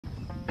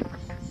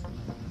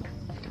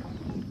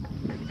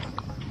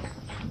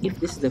If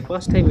this is the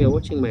first time you are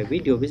watching my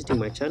video, visiting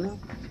my channel,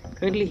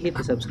 kindly hit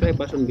the subscribe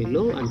button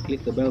below and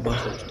click the bell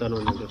button to turn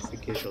on your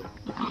notification.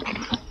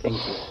 Thank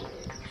you.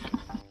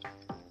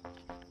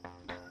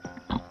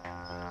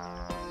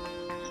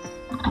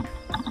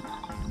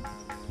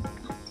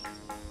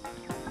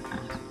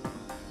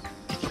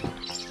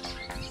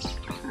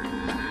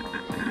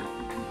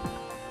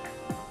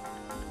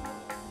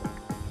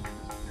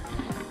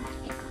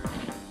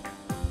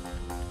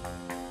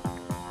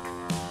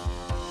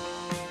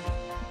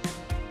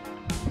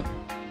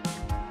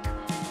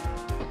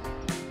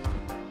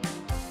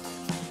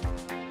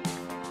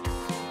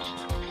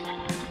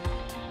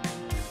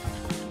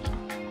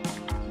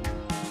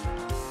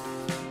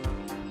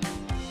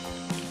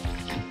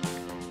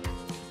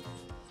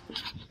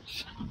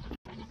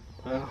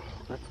 Well,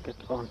 let's get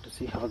on to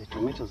see how the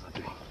tomatoes are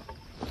doing.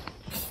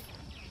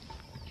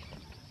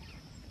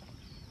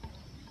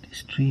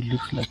 This tree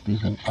looks like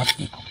there's an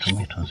outbreak of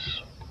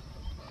tomatoes,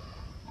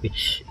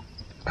 which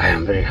I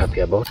am very happy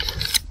about.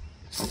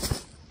 So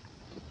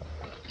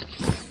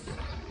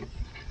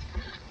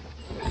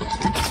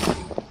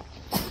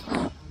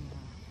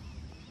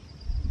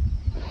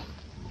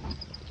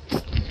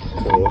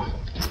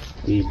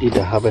we did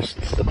a harvest,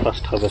 the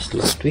first harvest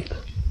last week.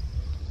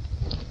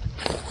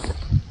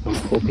 I'm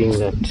hoping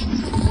that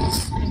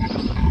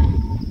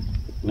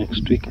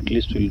next week at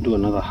least we'll do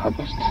another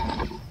harvest.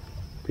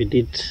 We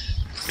did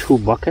 2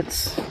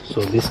 buckets,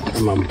 so this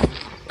time I'm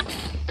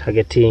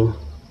targeting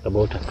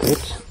about a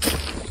crate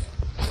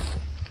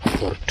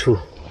or 2,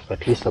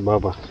 at least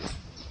above a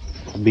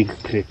big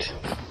crate.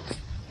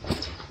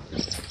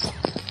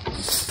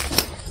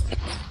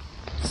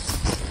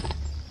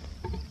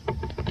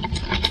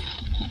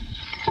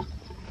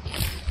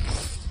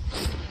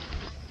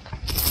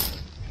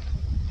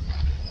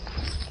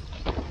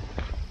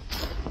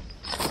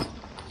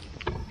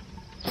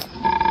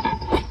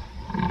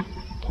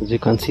 As you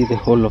can see, the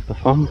whole of the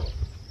farm,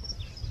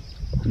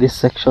 this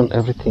section,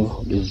 everything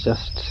is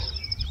just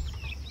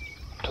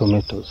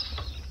tomatoes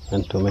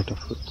and tomato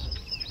fruits.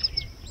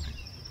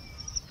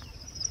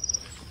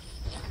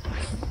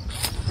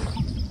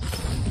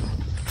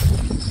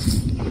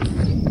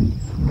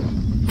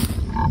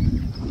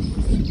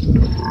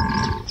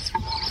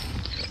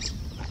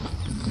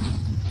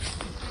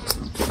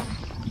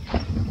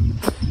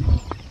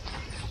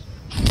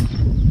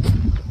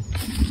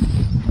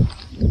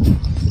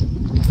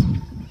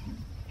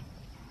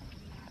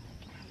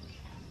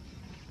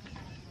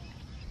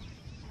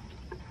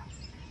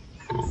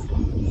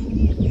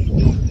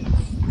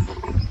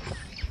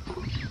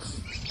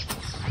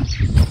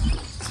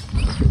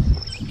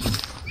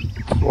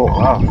 Oh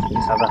wow,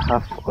 this other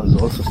half was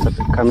also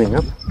started coming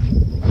up,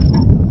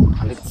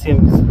 and it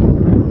seems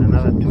in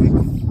another 2 weeks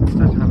we'll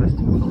start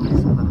harvesting from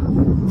this other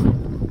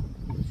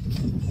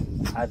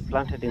half. I had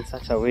planted in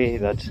such a way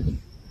that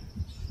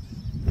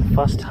the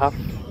first half,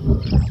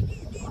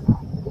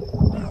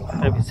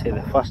 maybe say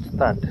the first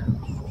third,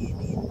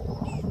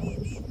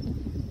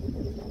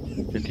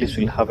 at least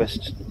we'll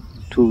harvest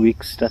 2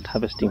 weeks, start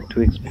harvesting 2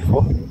 weeks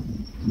before.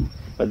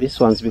 But these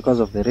ones, because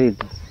of the rain,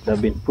 they've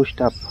been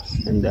pushed up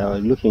and they are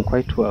looking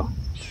quite well.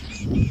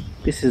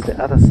 This is the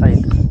other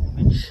side,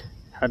 which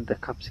had the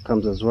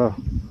capsicums as well,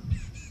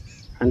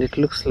 and it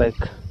looks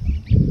like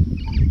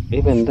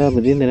even there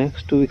within the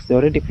next 2 weeks they're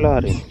already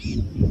flowering.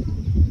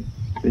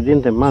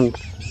 Within the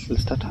month we'll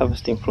start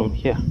harvesting from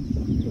here.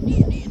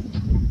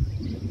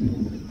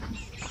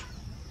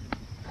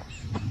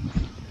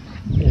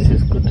 This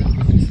is good,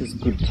 this is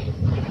good.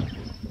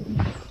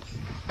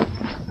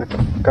 I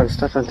can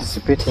start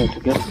anticipating to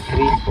get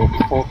 3 or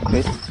 4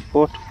 crates,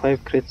 4 to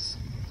 5 crates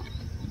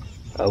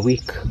a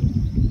week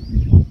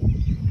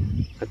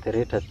at the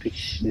rate at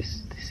which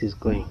this is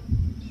going.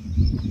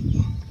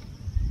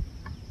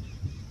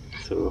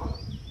 So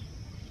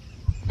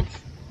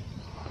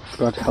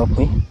God help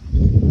me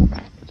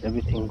that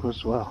everything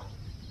goes well.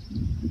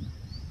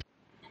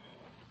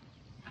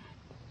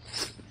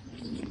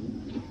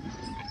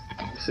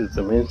 This is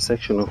the main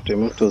section of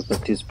tomatoes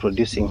that is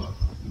producing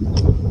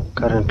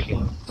currently.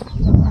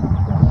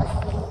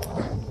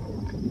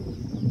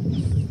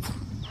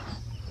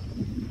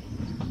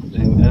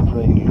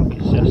 Everywhere you look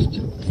is just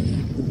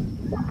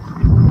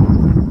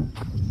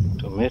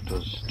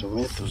tomatoes,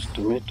 tomatoes,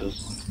 tomatoes.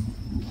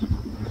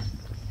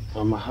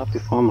 I'm a happy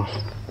farmer.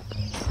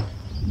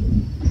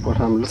 What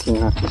I'm looking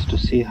at is to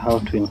see how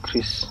to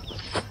increase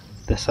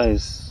the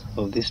size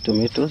of these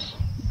tomatoes.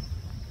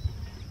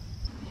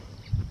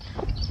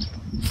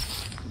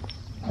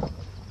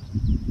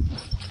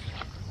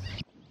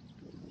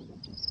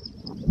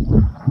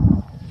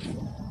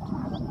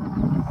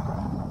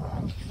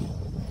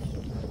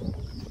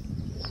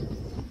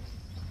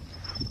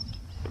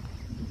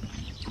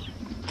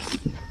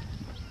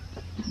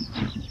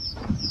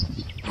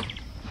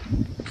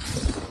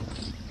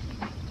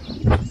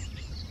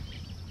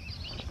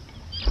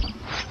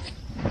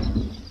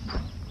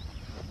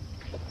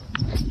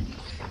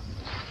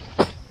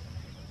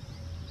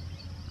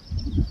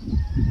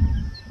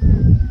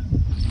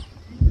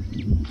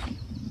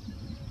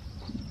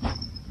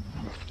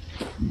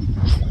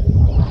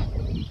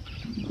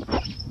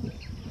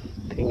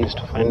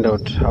 find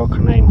out how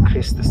can I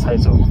increase the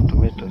size of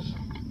tomatoes.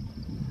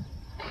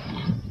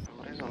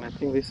 For some reason I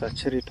think these are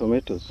cherry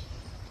tomatoes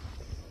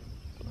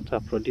that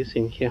are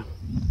producing here.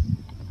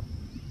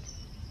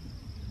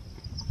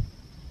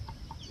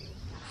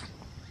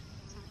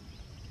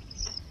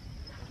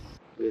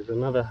 There's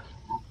another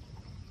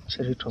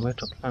cherry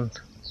tomato plant.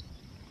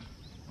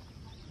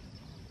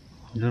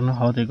 I don't know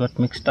how they got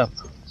mixed up.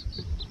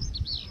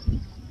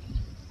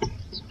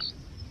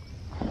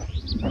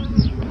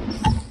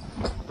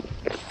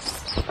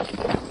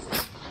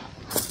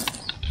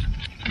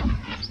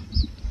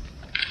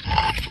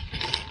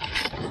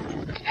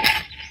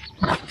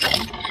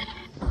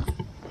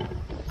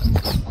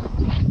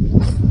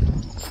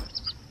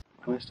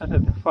 When I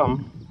started the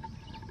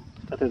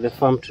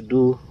farm to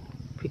do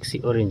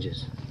pixie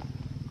oranges.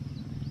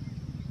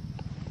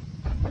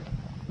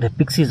 The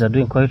pixies are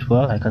doing quite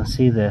well. I can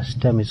see the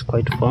stem is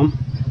quite firm.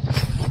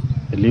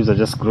 The leaves are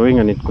just growing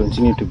and it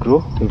continues to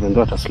grow, even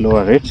though at a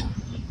slower rate.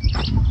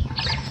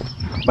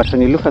 But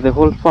when you look at the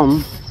whole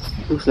farm,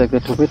 it looks like the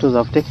tomatoes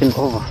have taken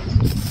over.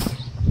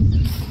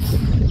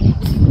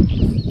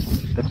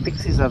 The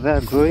pixies are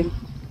there growing,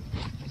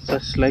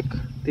 just like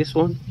this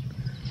one.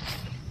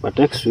 But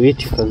next to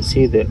it you can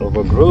see the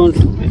overgrown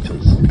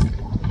tomatoes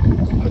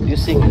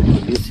producing and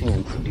producing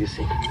and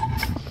producing.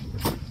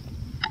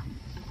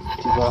 It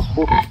is our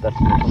hope that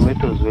the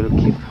tomatoes will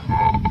keep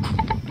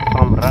the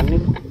farm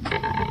running,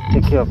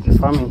 take care of the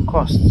farming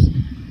costs,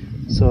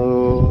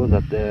 so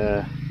that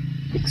the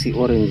pixie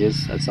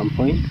oranges at some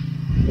point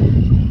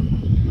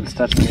will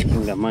start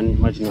making the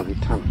marginal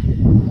return.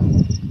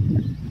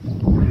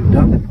 We've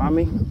done the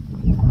farming,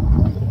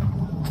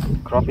 the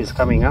crop is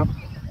coming up,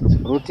 it's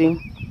fruiting,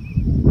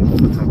 the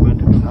fruits are going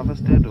to be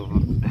harvested, or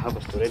the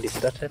harvest already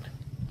started.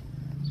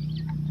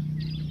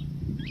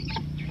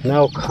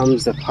 Now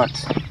comes the part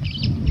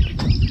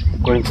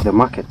going to the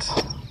market,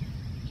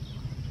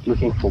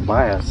 looking for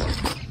buyers.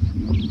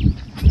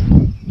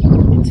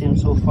 It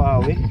seems so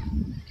far away,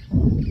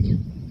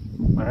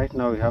 but right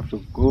now we have to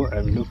go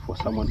and look for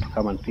someone to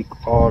come and pick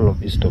all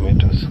of these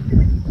tomatoes.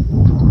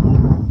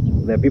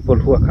 There are people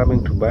who are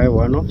coming to buy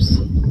one-offs.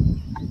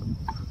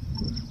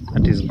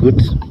 That is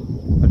good,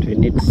 but we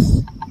need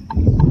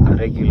a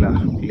regular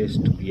place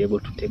to be able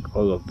to take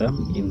all of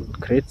them in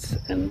crates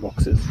and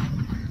boxes.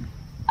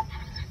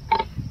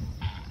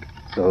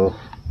 So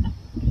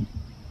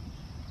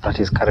that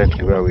is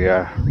currently where we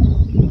are.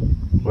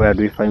 Where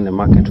do we find the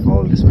market for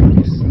all this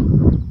produce?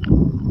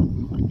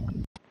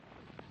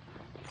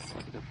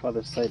 The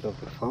further side of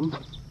the farm.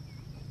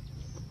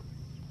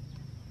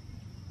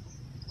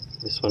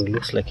 This one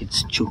looks like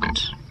it's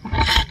choked.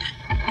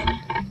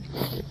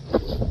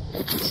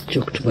 It's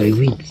choked by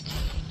weeds.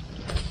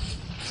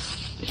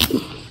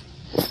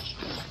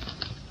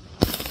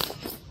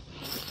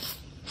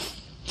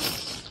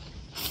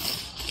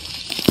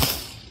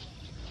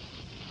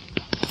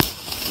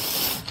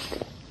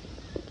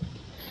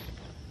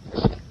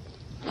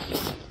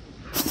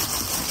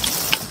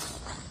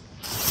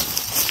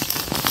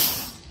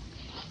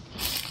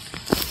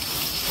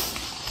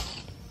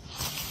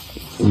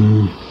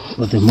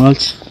 But the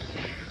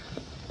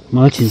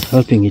mulch is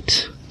helping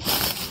it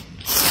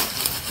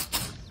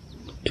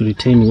to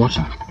retain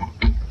water.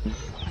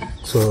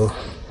 So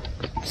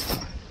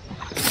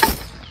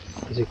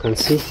as you can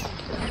see,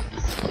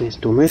 there's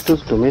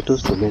tomatoes.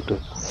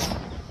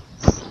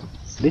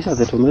 These are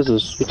the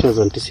tomatoes which I was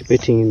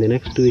anticipating in the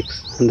next 2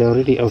 weeks, and they're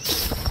already out.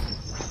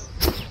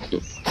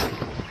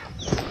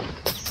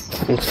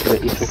 Thanks to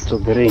the effects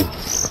of the rain.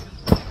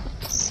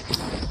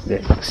 The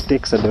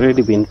stakes had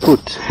already been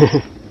put.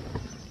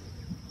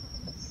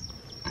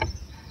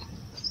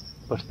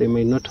 But they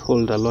may not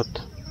hold a lot.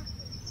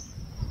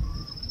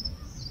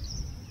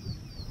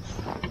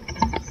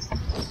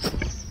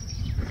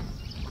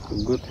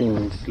 The good thing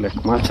is,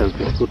 like, mulch has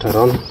been put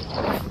around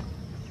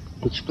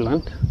each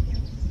plant.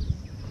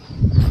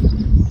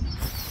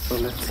 So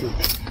let's see.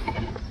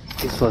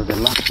 This was the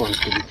last one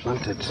to be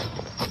planted,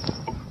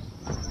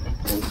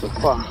 and so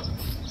far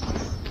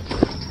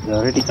they're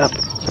already up.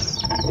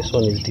 This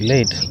one is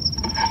delayed.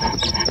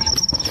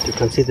 You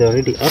can see they're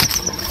already up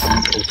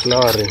and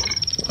flowering.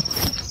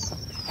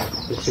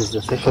 This is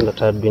the section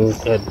that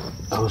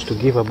I was to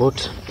give about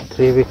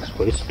 3 weeks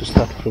for it to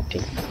start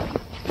fruiting.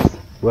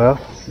 Well,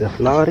 they're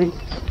flowering.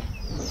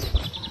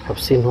 I've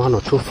seen 1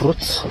 or 2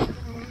 fruits,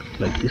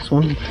 like this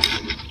one,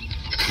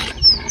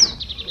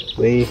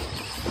 way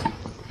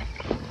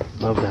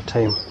above their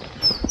time.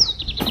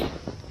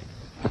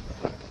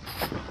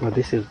 But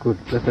this is good.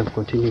 Let them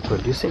continue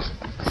producing.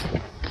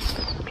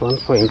 At one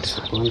point,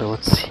 I wonder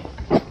what's here.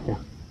 Yeah.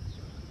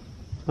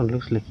 It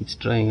looks like it's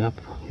drying up.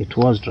 It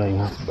was drying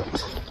up,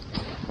 but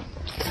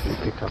we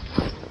pick up.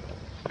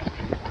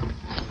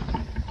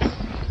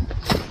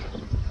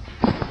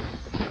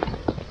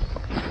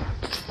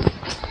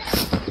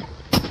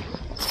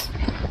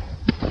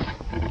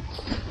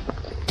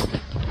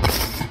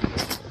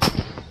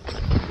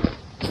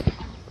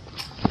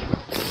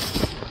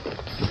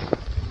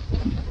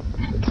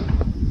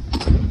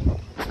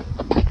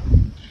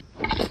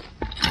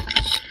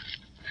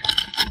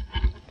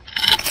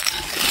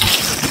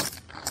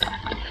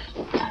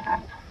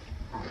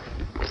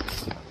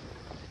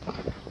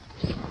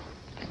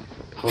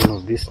 all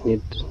of this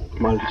need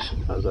mulch,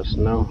 as at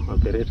now,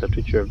 at the rate at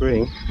which we are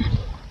growing,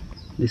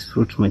 this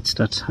fruit might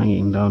start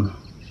hanging down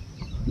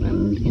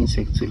and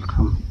insects will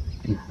come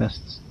in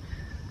pests.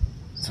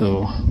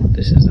 So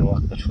this is the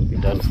work that will be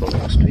done from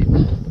next week.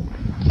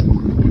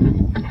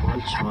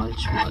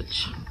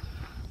 Mulch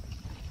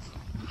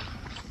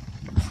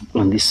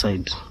on this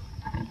side.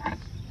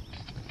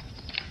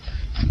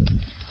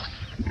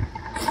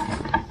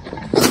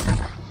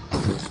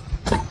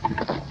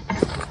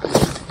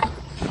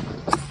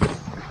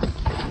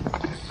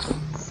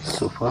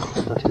 So far,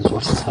 that is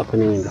what is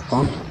happening in the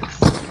farm.